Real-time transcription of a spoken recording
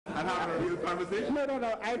and having a real conversation?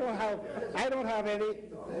 No.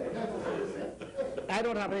 I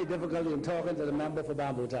don't have any difficulty in talking to the member for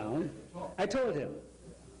Bamboo Town. I told him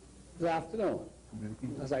this afternoon,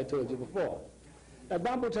 as I told you before, that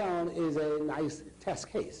Bamboo Town is a nice test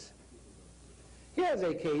case. Here's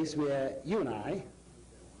a case where you and I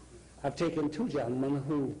have taken two gentlemen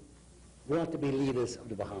who want to be leaders of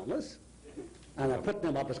the Bahamas and are putting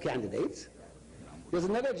them up as candidates. There's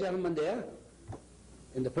another gentleman there,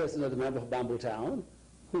 in the person of the member for Bamboo Town,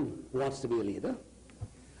 who wants to be a leader.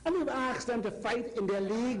 And we've asked them to fight in their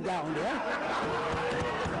league down there.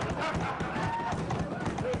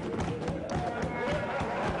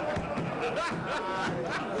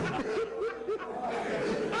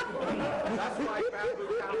 That's why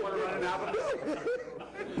Bamboo Town want to run an advocacy.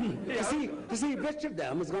 You see, which of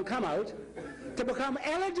them is going to come out to become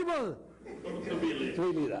eligible to be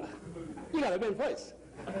leader? You got to win first.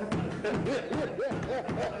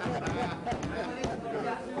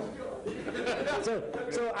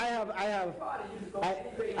 So I have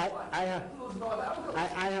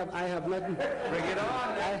nothing. Bring it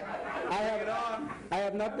on. I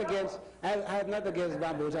have nothing against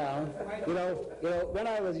Bamboo Town. You know, when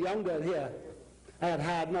I was younger here, I had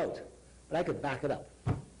hard mouth, but I could back it up.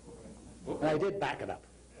 And I did back it up.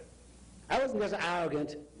 I wasn't just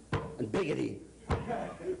arrogant and bigoty.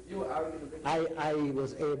 I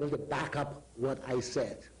was able to back up what I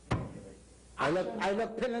said. I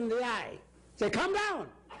look Pin in the eye. Say, come down.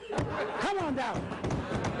 Come on down.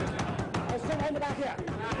 I sit right in the back here.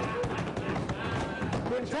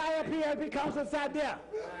 The entire PLP council sat there.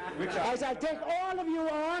 I said, I'll take all of you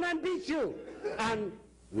on and beat you. And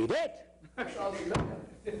we did.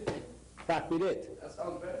 In fact, we did. That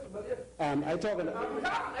sounds very familiar.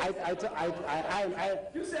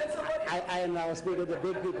 You said somebody. I am now speaking to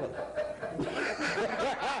big people.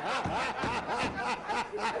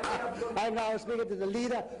 I'm now speaking to the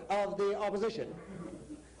leader of the opposition,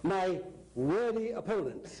 my worthy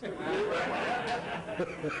opponent.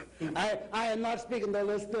 I am not speaking to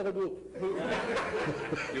this little group.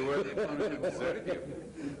 Your worthy opponent who deserted you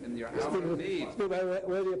in your hour of need. Speak my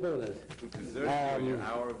worthy opponent. Who deserted you in your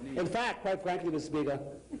hour of need. In fact, quite frankly, Mr. Speaker,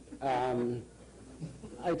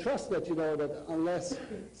 I trust that you know that unless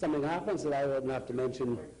something happens that I wouldn't have to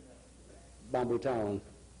mention Bamboo Town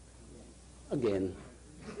again,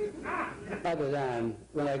 other than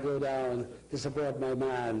when I go down to support my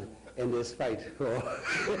man in this fight for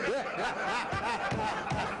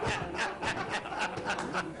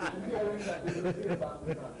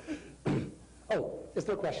oh, there's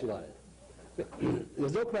no question about it.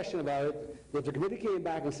 There's no question about it. If the committee came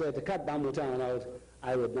back and said to cut Bamboo Town out,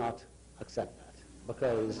 I would not accept that,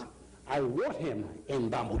 because I want him in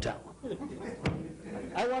Bamboo Town.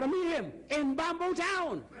 I want to meet him in Bamboo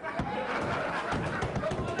Town.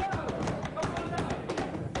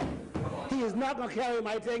 He is not going to carry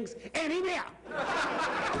my things anywhere.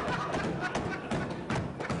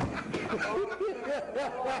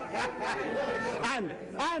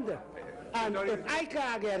 and if I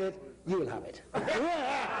can't get it, you'll have it.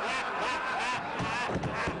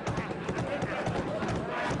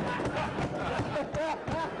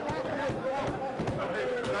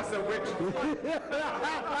 That's a witch. That's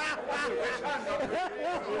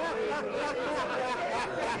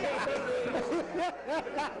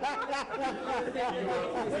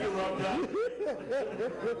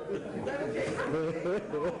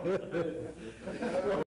a witch.